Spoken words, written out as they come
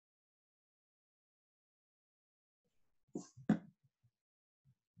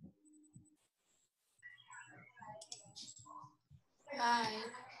Hi,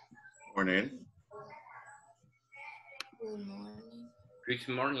 Morning. good morning. Good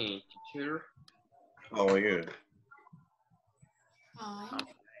morning, teacher. How are you? Fine.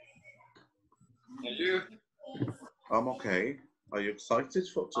 And you? I'm okay. Are you excited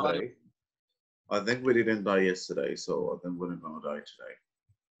for How are you? today? I think we didn't die yesterday, so I think we're not gonna die today.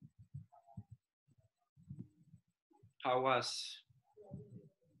 How was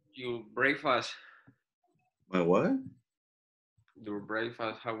your breakfast? My what? Your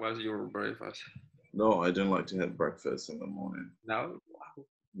breakfast? How was your breakfast? No, I don't like to have breakfast in the morning. No?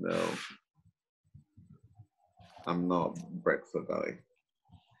 No, I'm not breakfast guy.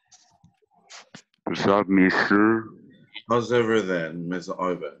 What's up, mister? How's everything, Mr.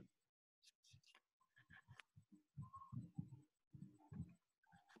 Ivan?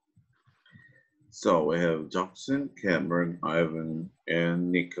 So we have Jackson, Cameron, Ivan,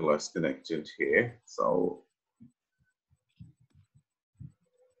 and Nicholas connected here. So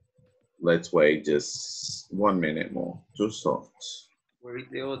let's wait just 1 minute more to start. Where are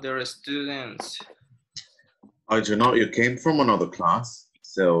the other students? I do not. You came from another class,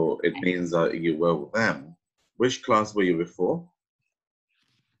 so it means that you were with them. Which class were you before?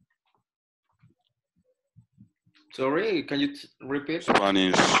 Sorry, can you repeat?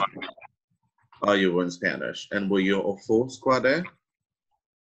 Spanish. Oh, you were in Spanish. And were you a full squad there?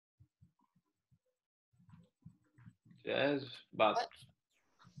 Yes, but What?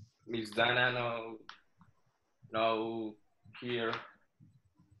 Miss Dana no here.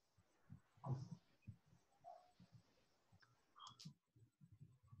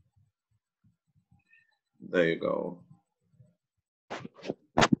 There you go.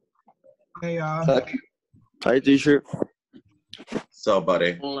 Hey, Hi, teacher. So,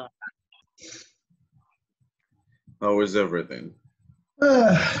 buddy, how is everything?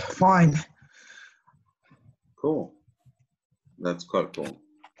 fine. Cool. That's quite cool.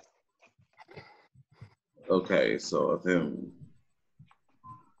 Okay, so I think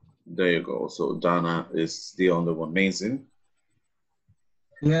there you go. So Dana is the only one amazing.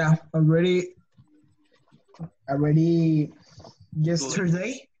 Yeah, already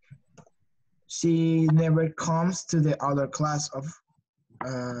yesterday, she never comes to the other class of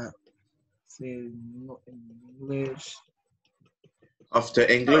say no English. After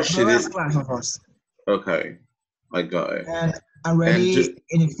No, English, the she did. last class of us. Okay, I got it. And And already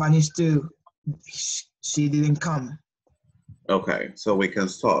in Spanish too, she didn't come. okay, so we can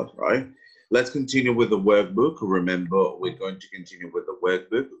start, right? Let's continue with the workbook. Remember, we're going to continue with the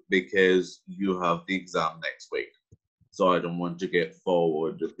workbook because you have the exam next week. So I don't want to get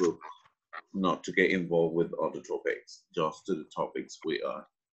forward the book, not to get involved with other topics, just to the topics we are.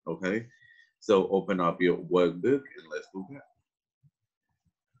 Okay? So open up your workbook and let's do that.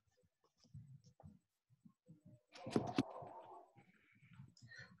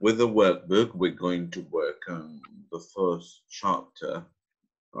 With the workbook, we're going to work on the first chapter,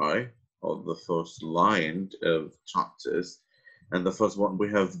 right? Or the first line of chapters. And the first one, we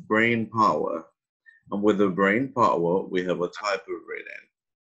have brain power. And with the brain power, we have a type of reading.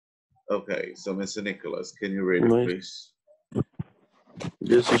 Okay, so Mr. Nicholas, can you read it, Nice. please?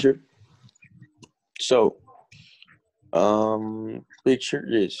 Yes, teacher. So, picture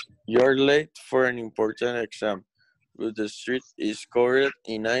this. You're late for an important exam, but the street is covered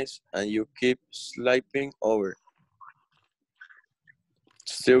in ice and you keep slipping over.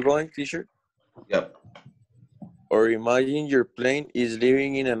 Still going, teacher? Yep. Or imagine your plane is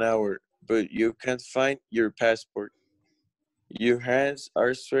leaving in an hour, but you can't find your passport. Your hands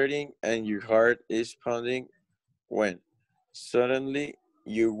are sweating and your heart is pounding when suddenly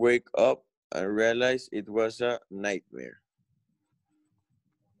you wake up and realize it was a nightmare.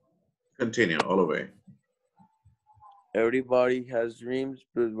 Continue all the way. Everybody has dreams,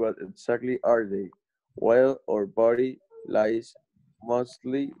 but what exactly are they? While our body lies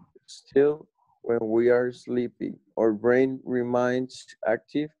mostly still when we are sleeping, our brain remains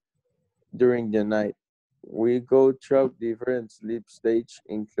active during the night. We go through different sleep stages,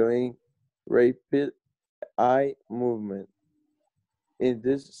 including rapid eye movement. In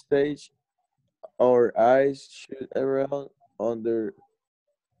this stage, our eyes shoot around under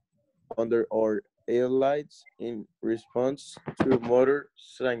our eyelids in response to motor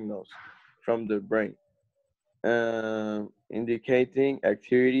signals from the brain, indicating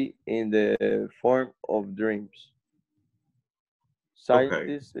activity in the form of dreams. Okay,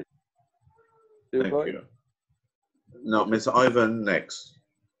 Scientists still thank going? you. Now, Mr. Ivan next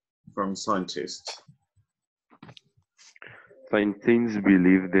from scientist. Scientists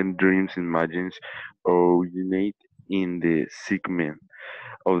believe that dreams images originate in the segment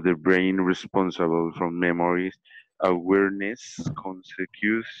of the brain responsible for memories awareness,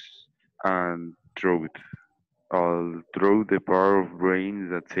 conscious, and truth. All through the part of brain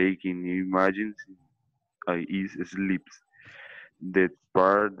that take in images is sleep. The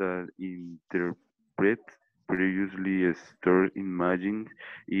part that interprets previously stored images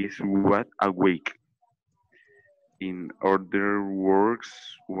is what awake. In other words,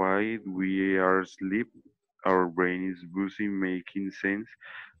 while we are asleep, our brain is busy making sense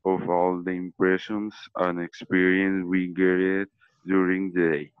of all the impressions and experience we get during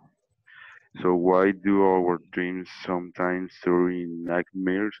the day. So why do our dreams sometimes turn in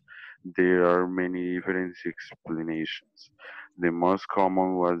nightmares? There are many different explanations. The most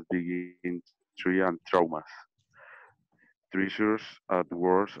common was beinjury and traumas. Treasures at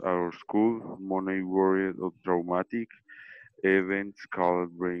work or school, money worried or traumatic events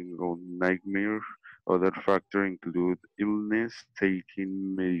called brain or nightmare. Other factors include illness,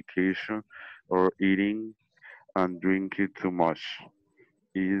 taking medication, or eating and drinking too much.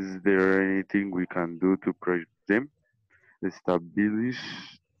 Is there anything we can do to prevent them? Establish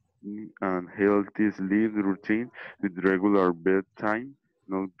and healthy sleep routine with regular bedtime,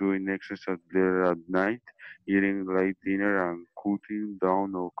 not doing exercise late at night, eating light dinner and cutting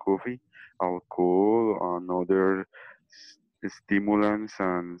down on coffee, alcohol, and other stimulants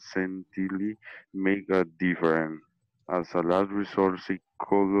and scentily make a difference. As a last resort,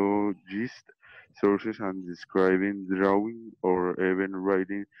 psychologists sources and describing, drawing, or even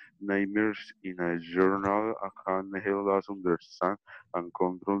writing nightmares in a journal can help us understand and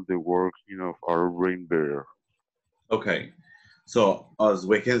control the working of our brain better. Okay, so as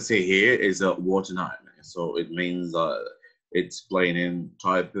we can see here is a water nightmare. So it means explaining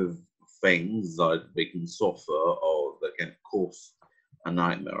type of things that we can suffer or that can cause a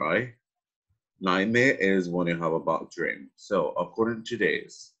nightmare, right? Nightmare is when you have a bad dream. So according to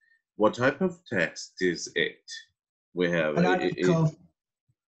this, what type of text is it? We have An article.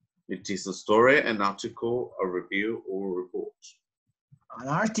 it is a story, an article, a review, or a report. An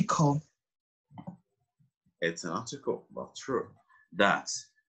article. It's an article. That's true. That's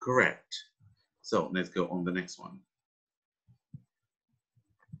correct. So let's go on the next one.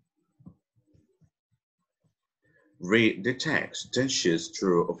 Read the text and choose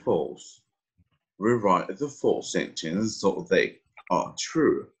true or false. Rewrite the false sentence so they are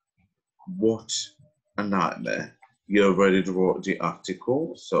true. What a nightmare. You already wrote the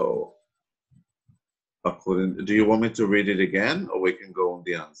article, so do you want me to read it again or we can go on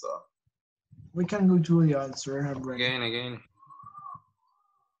the answer? We can go to the answer. I'm ready. Again.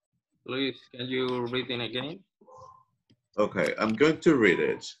 Luis, can you read it again? Okay, I'm going to read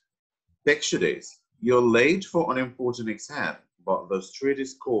it. Picture this. You're late for an important exam, but the street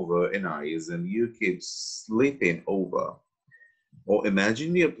is covered in ice and you keep sleeping over. Or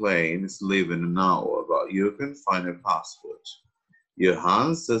imagine your plane is leaving an hour, but you can find a passport. Your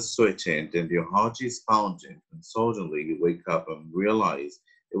hands are sweating and your heart is pounding, and suddenly you wake up and realize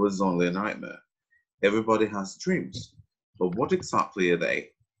it was only a nightmare. Everybody has dreams, but what exactly are they?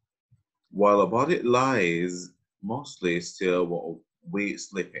 While our body lies mostly still while we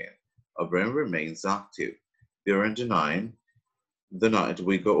sleep in, our brain remains active. During the night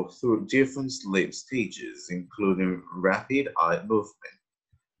we go through different sleep stages, including rapid eye movement.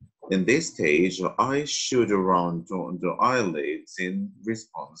 In this stage, our eyes shoot around the eyelids in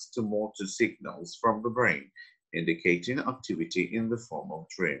response to motor signals from the brain, indicating activity in the form of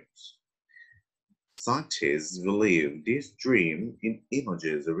dreams. Scientists believe these dream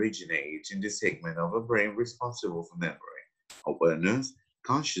images originate in the segment of the brain responsible for memory, awareness,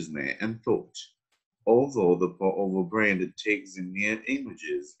 consciousness, and thought. Although the part of the brain that takes in near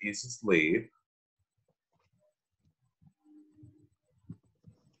images is asleep,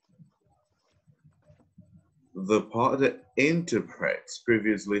 the part that interprets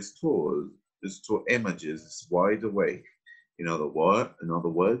previously stored images is wide awake. In other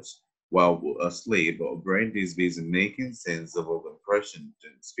words, while we're asleep, our brain is busy making sense of all the impressions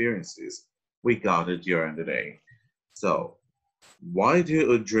and experiences we gathered during the day. So, why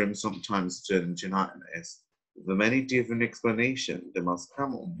do a dream sometimes turn into nightmares? The many different explanations. The most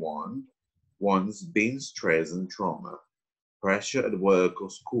common one's being stress and trauma. Pressure at work or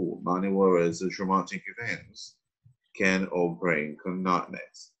school, money worries or traumatic events can or bring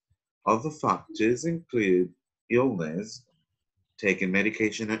nightmares. Other factors include illness, taking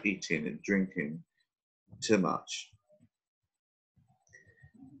medication or eating and drinking too much.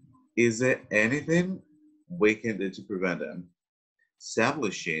 Is there anything we can do to prevent them?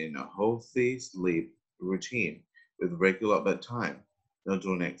 Establishing a healthy sleep routine with regular bedtime, not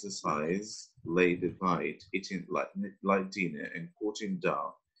doing exercise late at night, eating light dinner, and cutting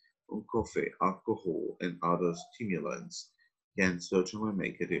down coffee, alcohol, and other stimulants can certainly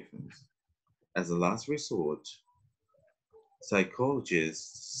make a difference. As a last resort,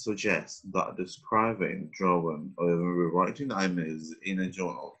 psychologists suggest that describing, drawing, or even rewriting images in a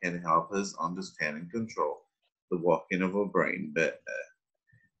journal can help us understand and control the working of our brain better.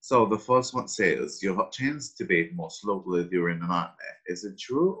 So the first one says, your heart tends to beat more slowly during a nightmare. Is it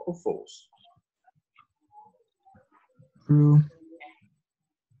true or false? True.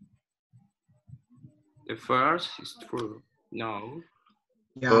 The first is true. No,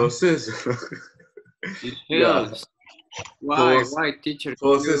 Yeah. First is, it yeah, helps. Why? false. Why, teacher?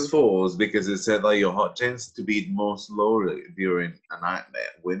 False is false because it said that your heart tends to beat more slowly during a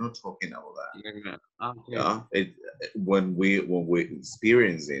nightmare. We're not talking about that. Okay. Yeah, when we're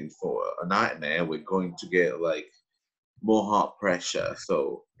experiencing for a nightmare, we're going to get like more heart pressure.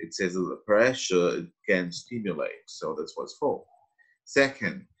 So it says that the pressure can stimulate. So that's what's for.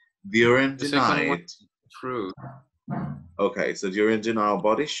 Second, during The the second one night. is true. Okay, so during the night, our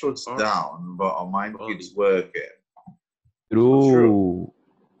body shuts Or down, but our mind body. keeps working. True.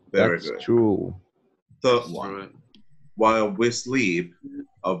 Very That's good. true. Third It's one. true. While we sleep,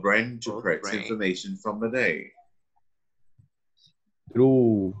 our brain Our interprets brain. information from the day.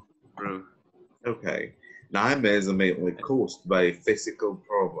 True. True. Okay. Nightmares are mainly caused by physical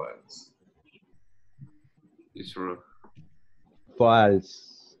problems. It's true.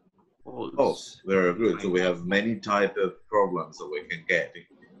 False. False. Very good. So we have many type of problems that we can get.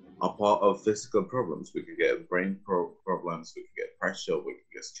 Apart of physical problems, we can get brain problems, we can get pressure, we can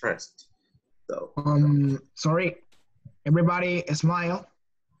get stressed. So Sorry. Everybody smile.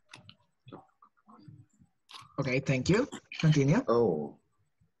 Okay, thank you. Continue. oh,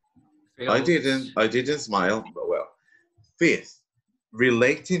 Fails. I didn't smile, but well. Fifth,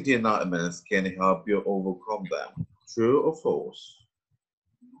 relating to nightmares can help you overcome them. True or false?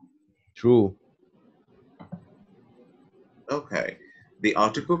 True. Okay. The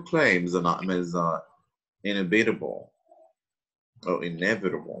article claims the nightmares are inevitable.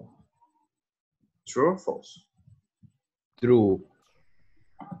 True or false? True.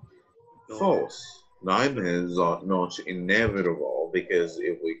 False. Nightmares are not inevitable because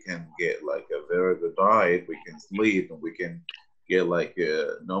if we can get like a very good diet, we can sleep and we can get like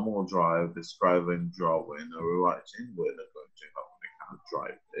a normal drive, describing, drawing, or writing, we're not going to have any kind of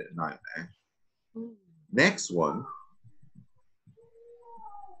drive nightmare. Next one.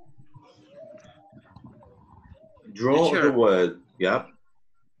 Draw Teacher. the word. Yep.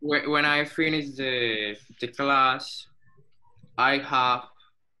 When I finish the class, I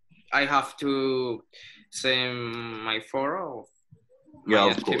have to send my photo. Yeah,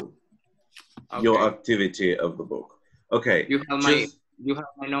 my of activity. course. Okay. Your activity of the book. Okay. You have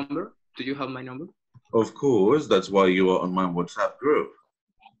my number? Do you have my number? Of course, that's why you are on my WhatsApp group.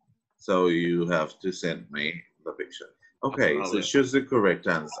 So you have to send me the picture. Okay, so problem. choose the correct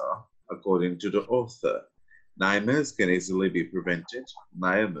answer according to the author. Nightmares can easily be prevented.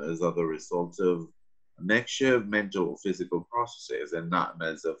 Nightmares are the result of a mixture of mental or physical processes, and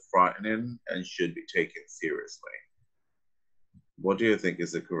nightmares are frightening and should be taken seriously. What do you think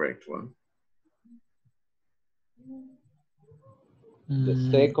is the correct one? The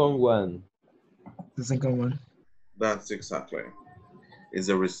second one. The second one. That's exactly. Is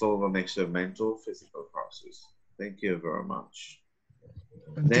a result of a mixture of mental, physical process. Thank you very much.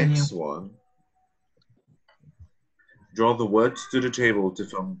 Continue. Next one. Draw the words to the table to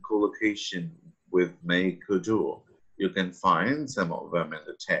form collocation with make or do. You can find some of them in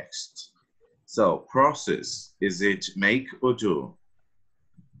the text. So, process, is it make or do?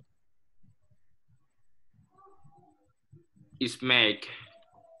 Is make.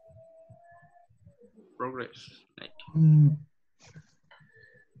 Progress. Make.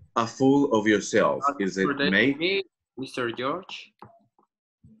 A fool of yourself, is it make? Me, Mr. George.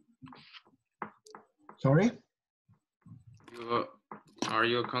 Sorry? Are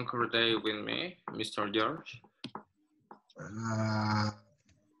you conquer day with me, Mr. George?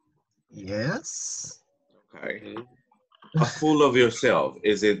 Yes. Okay. A fool of yourself,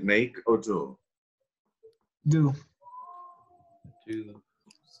 is it make or do? Do. Do.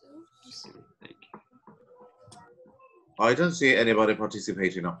 I don't see anybody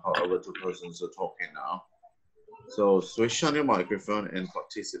participating apart of the two persons who are talking now. So switch on your microphone and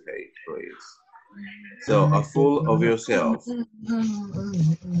participate, please. So a fool of yourself.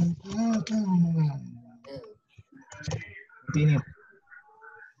 Continue.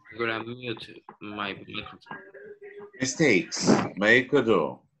 I'm gonna mute my microphone. Mistakes, make or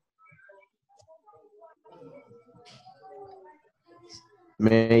do?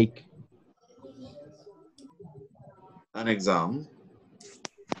 Make. An exam.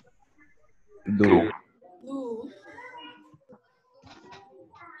 Do.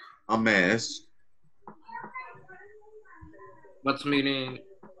 A mess. What's meaning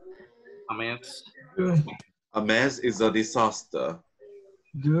a mess? Do. A mess is a disaster.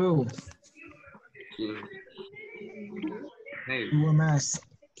 Do. Hey, Do a mess.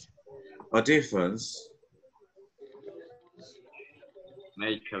 A difference.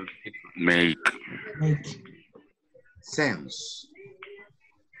 make a difference. Make. Make. Sense.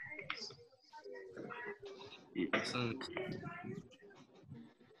 Sense.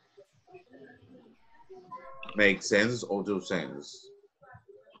 Make sense or do sense.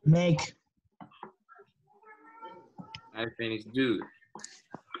 Make. I think it's do.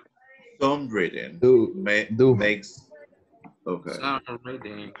 Some reading Do. Do. makes. Okay. Some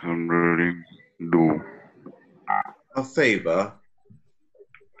reading. I'm reading. Do. A favor.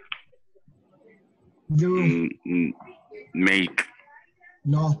 Do. Make.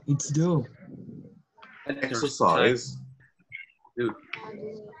 No, it's do. Exercise. Do.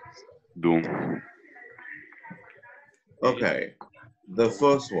 Do. Okay. The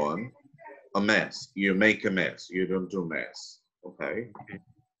first one, a mess. You make a mess. You don't do mess. Okay.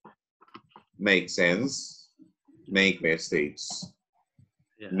 Make sense. Make mistakes.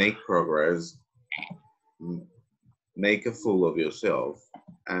 Yeah. Make progress. Make a fool of yourself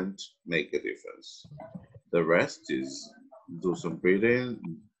and make a difference. The rest is do some reading,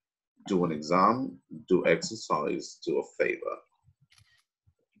 do an exam, do exercise, do a favor.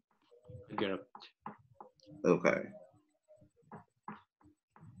 Get up. Okay.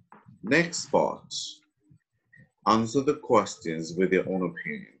 Next part. Answer the questions with your own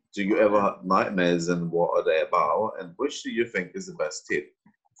opinion. Do you ever have nightmares and what are they about? And which do you think is the best tip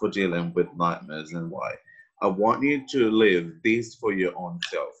for dealing with nightmares and why? I want you to live this for your own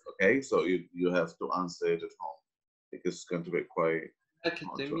self, okay? So you have to answer it at home because it's going to be quite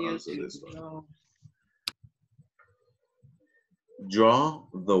hard to answer this one. Draw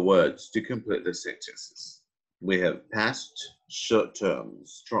the words to complete the sentences. We have past, short term,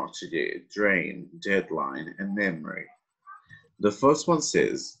 strategy, drain, deadline, and memory. The first one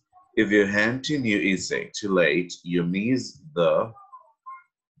says, if you hand in your essay too late, you miss the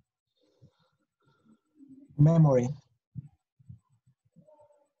Memory.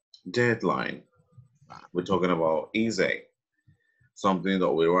 deadline. We're talking about essay, something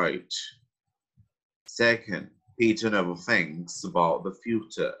that we write. Second, Peter never thinks about the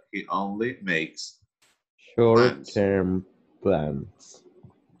future. He only makes Short-term plans.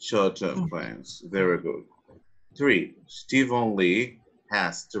 short-term plans. Very good. 3, Steve only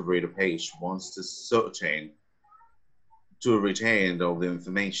has to read a page once to retain all the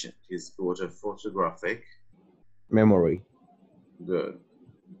information. He's got a photographic. Memory. Good.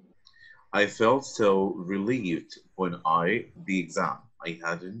 I felt so relieved when the exam. I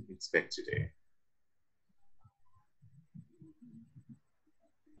hadn't expected it.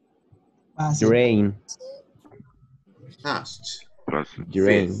 Passive. Drain. Past.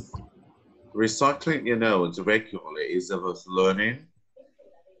 Drain. Fifth, recycling your notes regularly is about learning.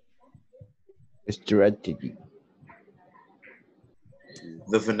 Strategy.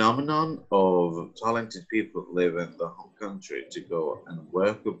 The phenomenon of talented people leaving the home country to go and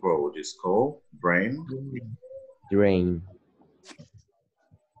work abroad is called brain Drain.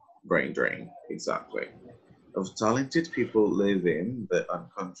 drain. Exactly. Of talented people leaving the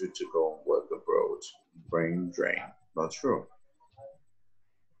country to go and work abroad, brain drain. Not true.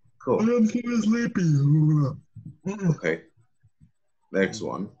 Cool. I'm so sleepy. Okay. Next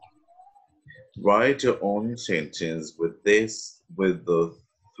one. Write your own sentence with the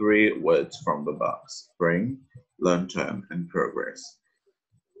 3 words from the box: brain, long term, and progress.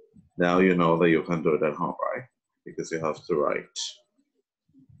 Now you know that you can do it at home, right? Because you have to write.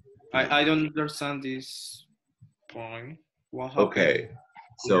 I don't understand this point. What happened? Okay.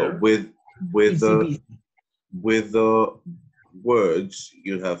 So Here? with the words,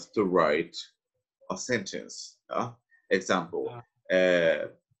 you have to write a sentence. Example.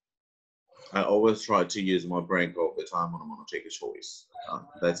 I always try to use my brain all the time when I want to take a choice.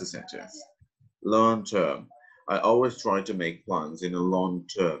 That's a sentence. Long term. I always try to make plans in a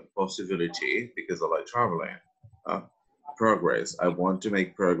long-term possibility because I like traveling. Progress. I want to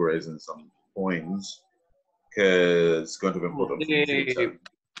make progress in some points because it's going to be important for the future.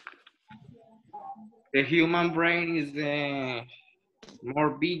 The human brain is the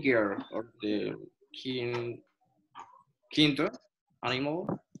more bigger or the quinto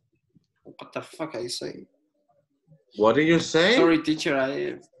animal. What the fuck I say? What did you say? Sorry, teacher.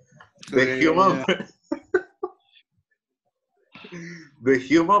 The human the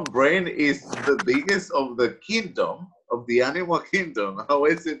human brain is the biggest of the kingdom, of the animal kingdom. How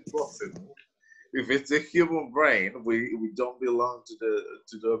is it possible? If it's a human brain, we don't belong to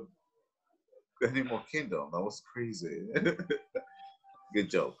the animal kingdom. That was crazy. Good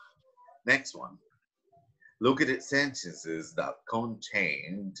joke. Next one. Look at the sentences that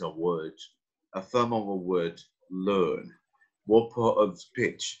contain the word, a form of a word, learn. What part of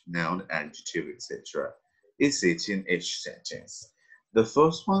speech, noun, adjective, etc., is it in each sentence? The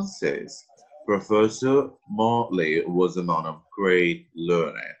first one says, Professor Morley was a man of great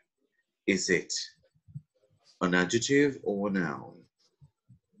learning. Is it an adjective or a noun?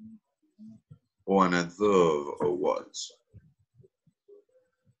 Or an adverb or what?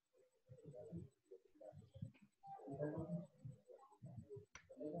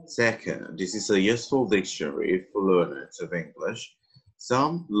 Second, this is a useful dictionary for learners of English.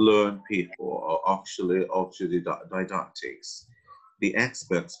 Some learned people are actually autodidactics. The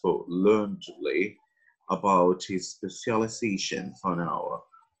expert spoke learnedly about his specialization for an hour.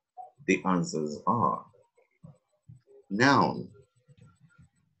 The answers are noun,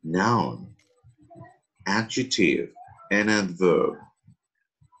 noun, adjective, and adverb.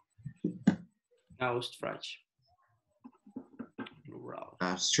 Abstract. Plural.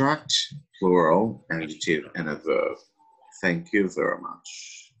 Abstract, plural, adjective, and adverb. Thank you very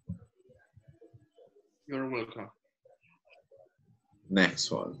much. You're welcome.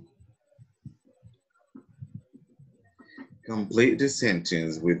 Next one. Complete the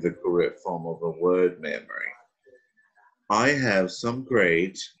sentence with the correct form of a word memory. I have some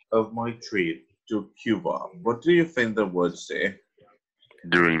great of my trip to Cuba. What do you think the words say?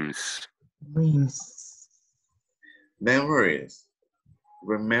 Dreams. Dreams. Memories.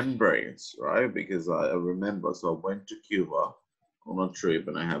 Remembrance, right? Because I remember, so I went to Cuba on a trip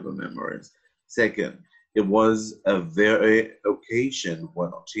and I have a memories. Second, it was a very occasion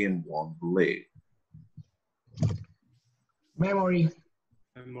when our team won the league. Memory.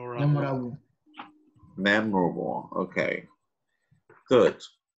 Memorable. Memorable. Memorable, okay. Third,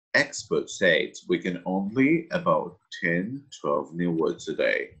 experts said we can only about 10, 12 new words a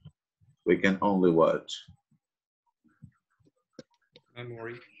day. We can only what?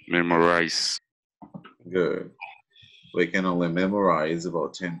 Memory. Memorize. Good. We can only memorize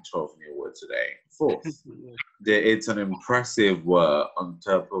about 10, 12 new words a day. Fourth, it's an impressive word on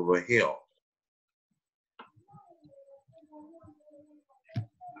top of a hill.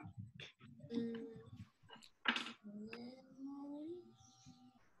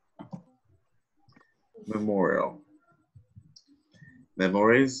 Memorial.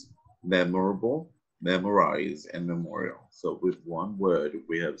 Memories, memorable, memorize, and memorial. So with one word,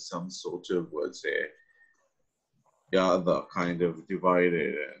 we have some sort of words there. Yeah, that kind of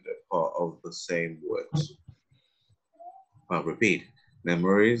divided and a part of the same words. I'll repeat.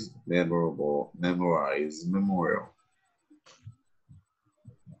 Memories, memorable, memorize, memorial.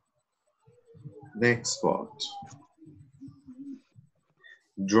 Next part.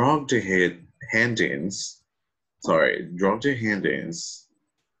 Drop the hand-ins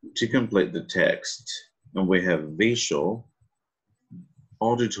to complete the text. And we have visual,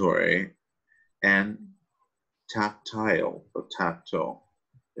 auditory, and tactile, or tactile,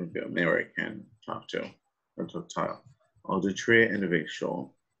 if you're American, tactile, or tactile. Auditory and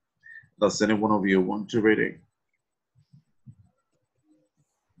visual. Does any one of you want to read it?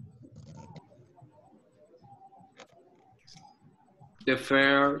 The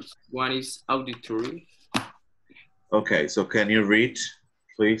first one is auditory. Okay, so can you read,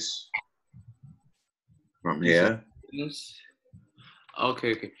 please? From here. Yes.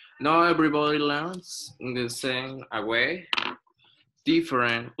 Okay. Not everybody learns in the same way.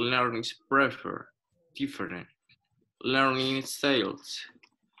 Different learnings prefer different learning styles.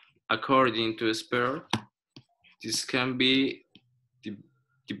 According to expert, this can be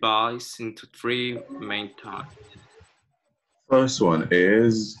divided into three main types. First one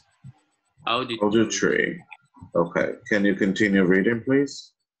is Auditory. auditory. Okay, can you continue reading,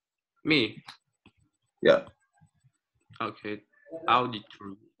 please? Me. Yeah. Okay.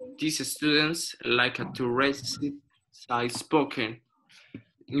 Auditory. These students like to receive spoken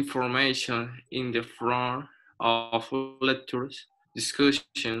information in the form of lectures,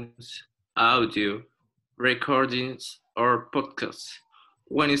 discussions, audio, recordings, or podcasts.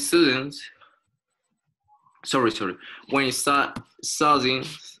 When students, when studying,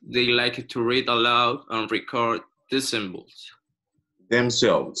 they like to read aloud and record themselves.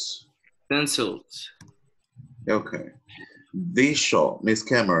 Themselves. Okay. Visual. Miss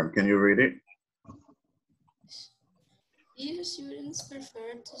Cameron, can you read it? These students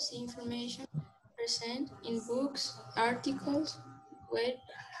prefer to see information present in books, articles, web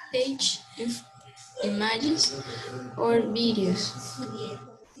page, images, or videos.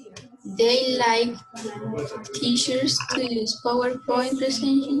 They like teachers to use PowerPoint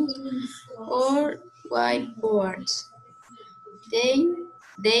presentations or whiteboards.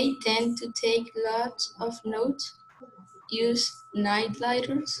 They tend to take lots of notes, use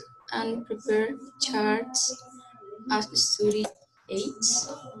nightlighters, and prepare charts as study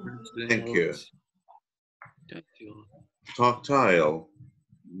aids. Thank you. Tactile,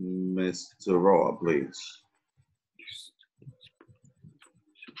 Mr. Roa, please.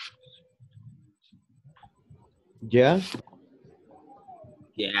 Yeah.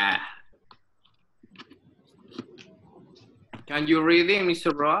 Yeah. Can you read it,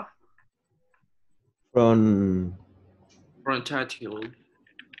 Mr. Roa? From From title.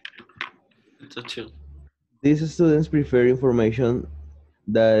 Title. these students prefer information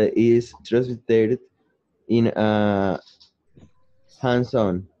that is transmitted in a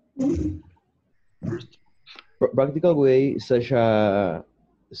hands-on, practical way, such as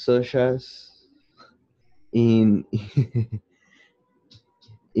in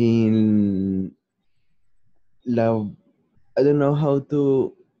in lab. I don't know how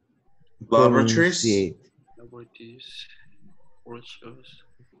to Laboratories. pronunciate. Laboratories. Workshops.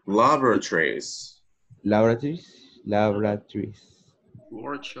 Laboratories. Laboratories,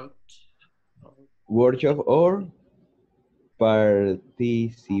 Workshops. workshop or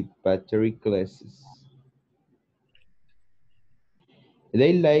participatory classes.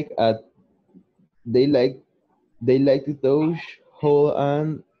 They like at they like they like to touch, hold,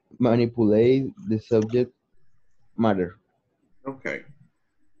 and manipulate the subject matter. Okay,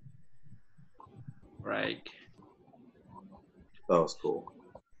 Right. that was cool.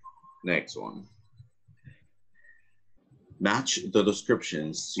 Next one. Match the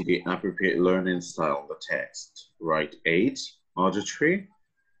descriptions to the appropriate learning style in the text. Write 8, auditory,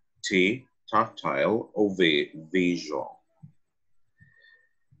 T, tactile, or V, visual.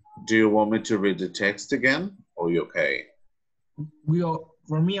 Do you want me to read the text again, or you okay?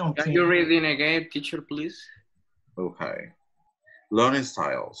 For me, okay. Can you read it again, teacher, please? Okay. Learning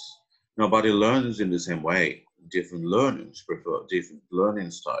styles. Nobody learns in the same way. Different learners prefer different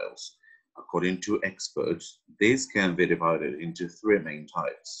learning styles. According to experts, these can be divided into 3 main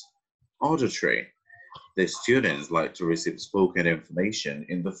types. Auditory. The students like to receive spoken information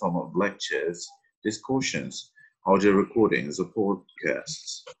in the form of lectures, discussions, audio recordings, or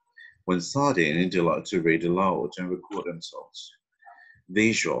podcasts. When studying, they like to read aloud and record themselves.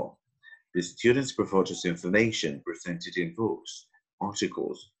 Visual. The students prefer to see information presented in books,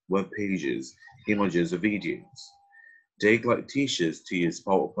 articles, web pages, images, or videos. They like teachers to use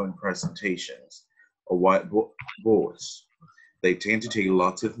PowerPoint presentations or whiteboards. They tend to take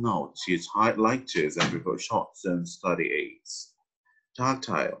lots of notes, use highlighters, and prefer charts and study aids.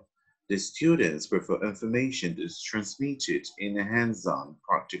 Tactile. The students prefer information that is transmitted in a hands-on,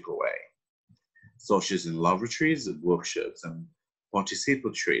 practical way, such as in laboratories, workshops, and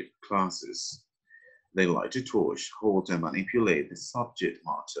participatory classes. They like to touch, hold, and manipulate the subject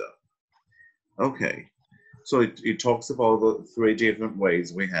matter. Okay, so it talks about the 3 different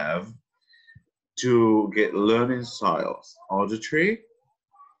ways we have to get learning styles: auditory,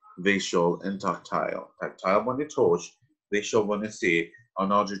 visual, and tactile. Tactile when you touch, visual when you see,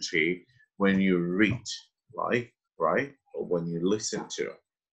 and auditory when you read, like, right? Or when you listen to.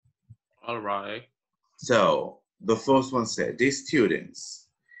 All right. So the first one said, these students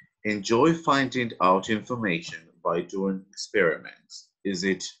enjoy finding out information by doing experiments. Is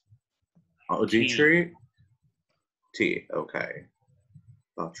it auditory? T, okay.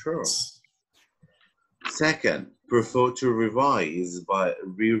 Not true. Second, prefer to revise by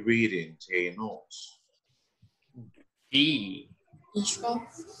rereading T notes. D. Visual.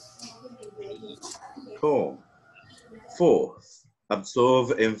 Cool. Fourth,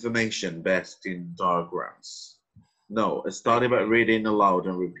 absorb information best in diagrams. No, study by reading aloud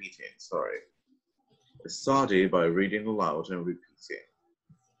and repeating, sorry. Study by reading aloud and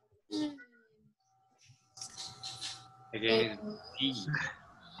repeating. Again, D.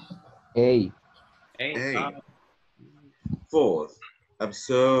 A. A. Fourth,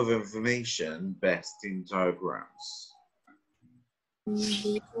 observe information best in diagrams.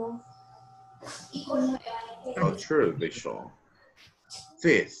 Visual. Not true, visual.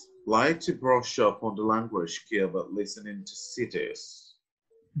 Fifth, like to brush up on the language skill but listening to cities.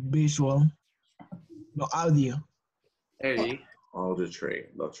 Visual. No, audio. A. Auditory,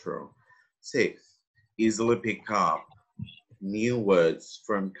 not true. Sixth, easily pick up new words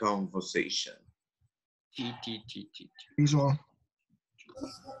from conversation. T. Visual.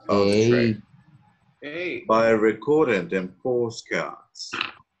 Auditory. A. By recording them postcards.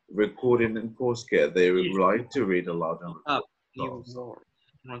 Recording and postcard, they would like to read aloud and Up. record those.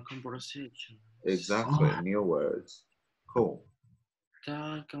 From conversation. Exactly, new words. Cool.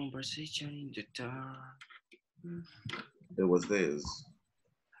 Dark conversation in the dark. It was this.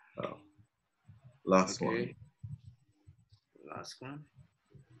 Oh, last one. Okay. Last one.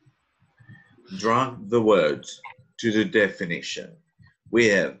 Drag the words to the definition. We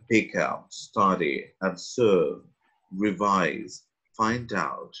have pick out, study, observe, revise, find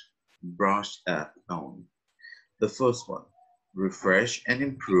out, brush up on. The first one, refresh and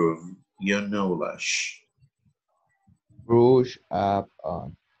improve your knowledge. Brush up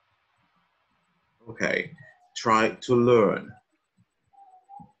on. Okay, try to learn.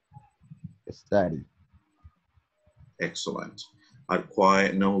 Study. Excellent.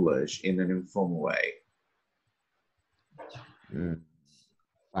 Acquire knowledge in an informal way.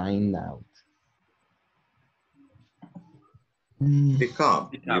 Find out. Pick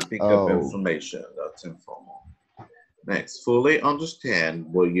up. Pick You up. pick up Oh. information. That's informal. Next, fully understand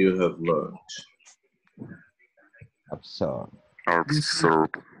what you have learned. Absorb. Observe.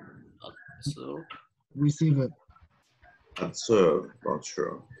 So, Receive it. Observe, not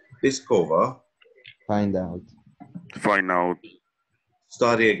sure. Discover. Find out. Find out.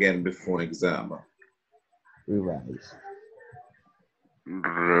 Study again before exam. Revise.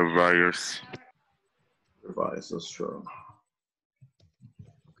 Revise. Revise, that's true.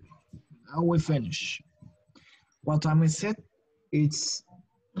 Now we finish. What time is it? It's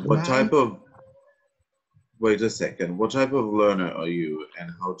What nine. type of, wait a second, what type of learner are you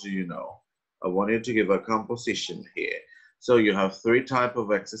and how do you know? I want you to give a composition here. So you have 3 types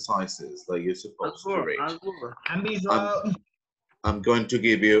of exercises that you're supposed to read. And visual. I'm going to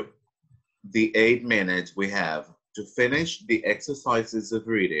give you the 8 minutes we have to finish the exercises of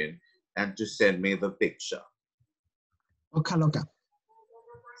reading and to send me the picture. Okay, loca.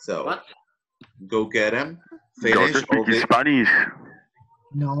 So what? go get them, George finish all speaks the, Spanish.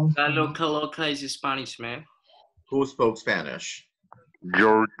 No. Loca is Spanish, man. who spoke Spanish?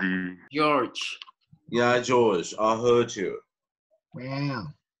 Georgie. George. Yeah, George, I heard you.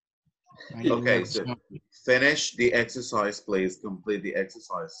 Well. Okay, so finish the exercise, please. Complete the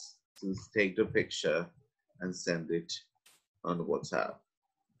exercise. Just take the picture and send it on WhatsApp.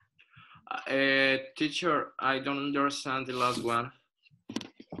 Teacher, I don't understand the last one.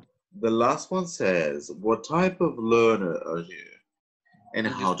 The last one says, what type of learner are you? And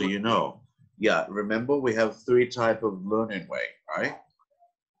And how this do you know? Yeah, remember we have 3 types of learning way, right?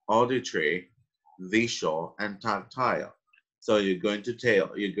 Auditory, visual, and tactile. So you're going to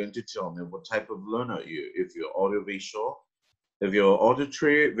tell me what type of learner are you, if you're audiovisual, if you're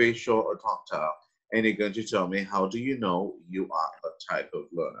auditory, visual, or tactile, and you're going to tell me how do you know you are a type of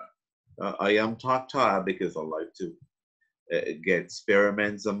learner. I am tactile because I like to get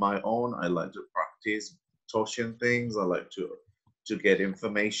experiments on my own. I like to practice touching things. I like to get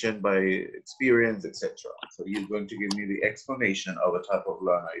information by experience, etc. So you're going to give me the explanation of a type of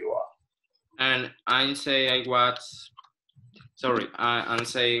learner you are. And I say I was, sorry, and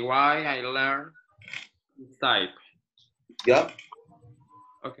say why I learn type. Yep.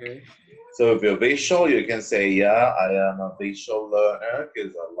 Okay. So if you're visual, you can say, yeah, I am a visual learner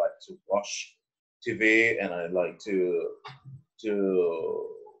because I like to watch TV and I like to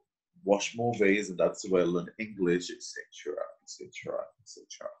watch movies, and that's where I learn English, etc., etc.,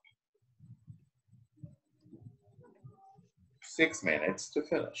 etc. 6 minutes to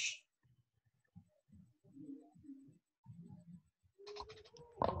finish.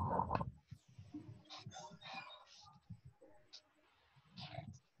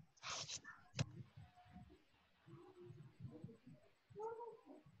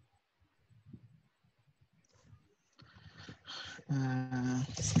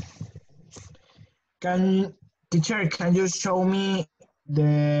 Teacher, can you show me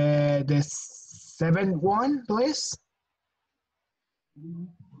the 7th one, please?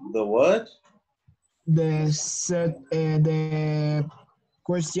 The what? The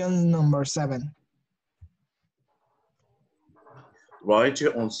question number 7. Write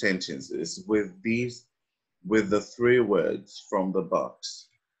your own sentences with the 3 words from the box.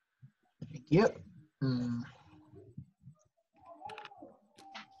 Yep.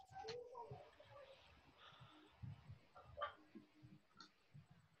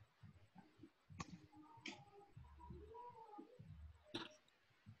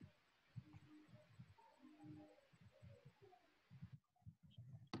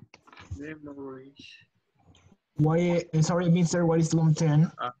 Memories. Why? Sorry, Mister. What is long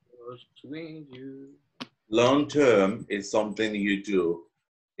term? I was with you. Long term is something you do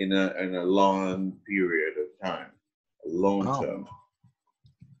in a long period of time. Long term.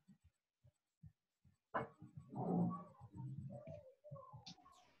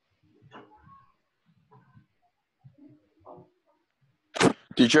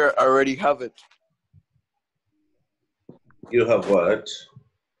 Teacher, I already have it. You have what?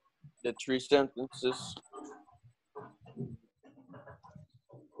 The 3 sentences.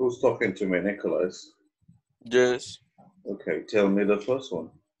 Who's talking to me, Nicholas? Yes. Okay, tell me the first one.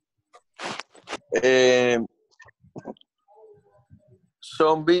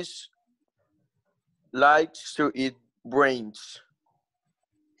 Zombies likes to eat brains.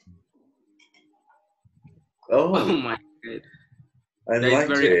 Oh Oh, my god. I That is liked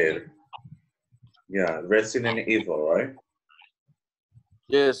very it. Yeah, Resident Evil, right?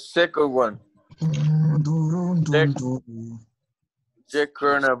 Yes, second one. The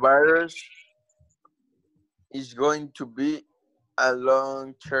coronavirus is going to be a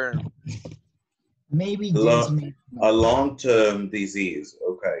long term. Maybe this. Maybe A long-term disease.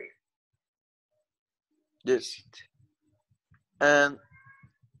 Okay. Yes. And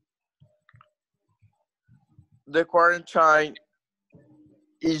the quarantine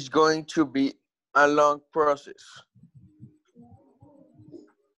is going to be a long process.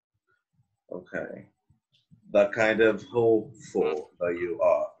 Okay. That kind of hopeful that you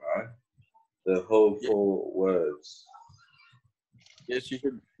are, right? The hopeful words. Yes, you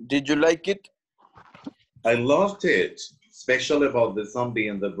should. Did you like it? I loved it, especially about the zombie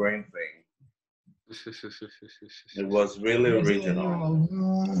and the brain thing. It was really original.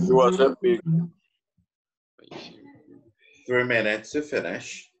 It was epic. 3 minutes to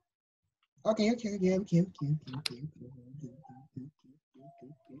finish. Okay.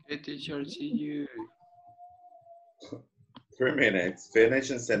 Hey, teacher, see you. 3 minutes. Finish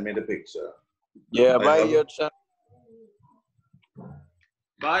and send me the picture. Yeah, I bye, have- Yotcha.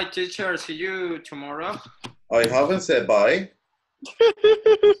 Bye, teacher. See you tomorrow. I haven't said bye.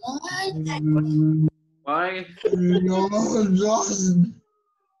 Bye. No, just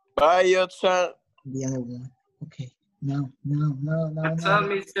Bye, Yotcha. the other one. Okay. No. What's up,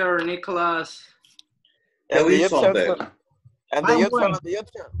 Mr. Nicholas? Tell the you Yotcha something. one. And the I'm Yotcha going. and the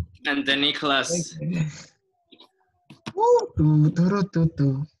Yotcha. And the Nicholas.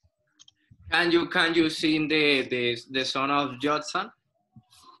 Can you sing the song of Judson?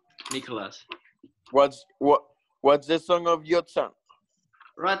 Nicholas. What's the song of Yotcha?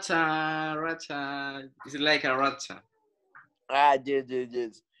 Ratcha. It's like a ratcha. Ah,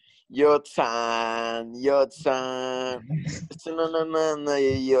 yes. Yotsan. No,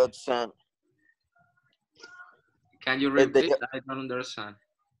 Yotsan. Can you repeat? I don't understand.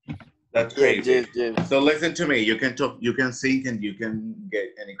 That's crazy. Yes. So listen to me. You can talk, you can sing, and you can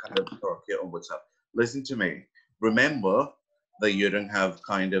get any kind of talk here on WhatsApp. Listen to me. Remember that you don't have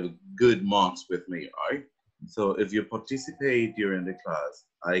kind of good marks with me, right? So if you participate during the class,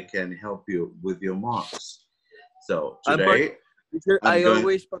 I can help you with your marks. So today, I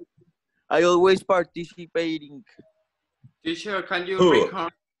always participating. Teacher, can you Who?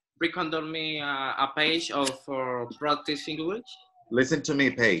 recommend me a page of for practice English? listen to me,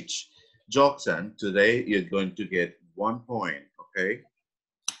 Paige. Jackson, today you're going to get 1 point, okay?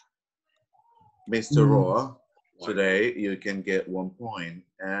 Mr. Roa, today you can get 1 point,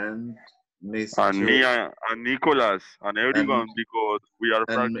 and Mr. And me and Nicholas and everyone, because we are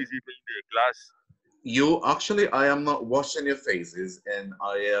participating in the class. You actually, I am not watching your faces, and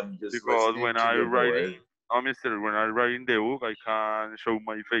I am just Because listening when to I your writing, voice. mister, when I writing the book, I can't show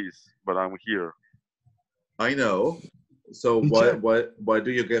my face, but I'm here. I know. So why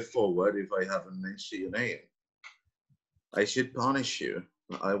do you get forward if I haven't mentioned your name? I should punish you.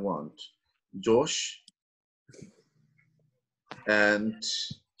 I want Josh and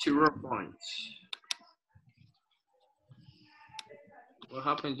 0 points. What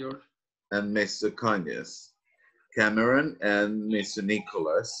happened, George? and Mr. Kanyas, Cameron and Mr.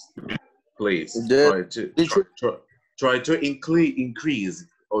 Nicholas. Please try to increase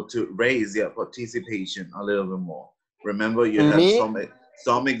or to raise your participation a little bit more. Remember, you have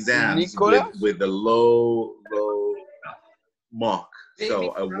some exams with a low mark.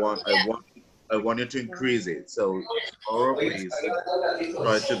 So I want you to increase it. So tomorrow, please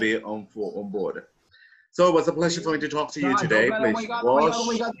try to be on board. So it was a pleasure for me to talk to you today. Please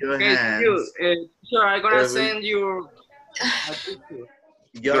wash your hands. Sure, I'm gonna send you a picture.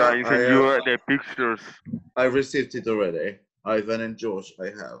 Yeah, I send you the pictures. I received it already. Ivan and George, I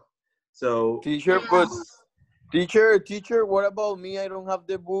have. So teacher, what about me? I don't have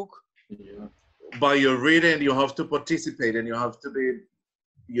the book. By your reading, you have to participate, and you have to be,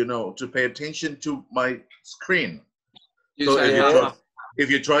 to pay attention to my screen. So if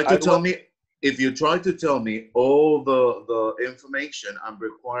you try to tell me all the information I'm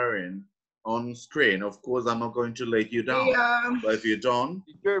requiring on screen, of course I'm not going to let you down. But if you don't,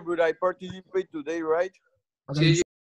 teacher, but I participate today, right? Okay.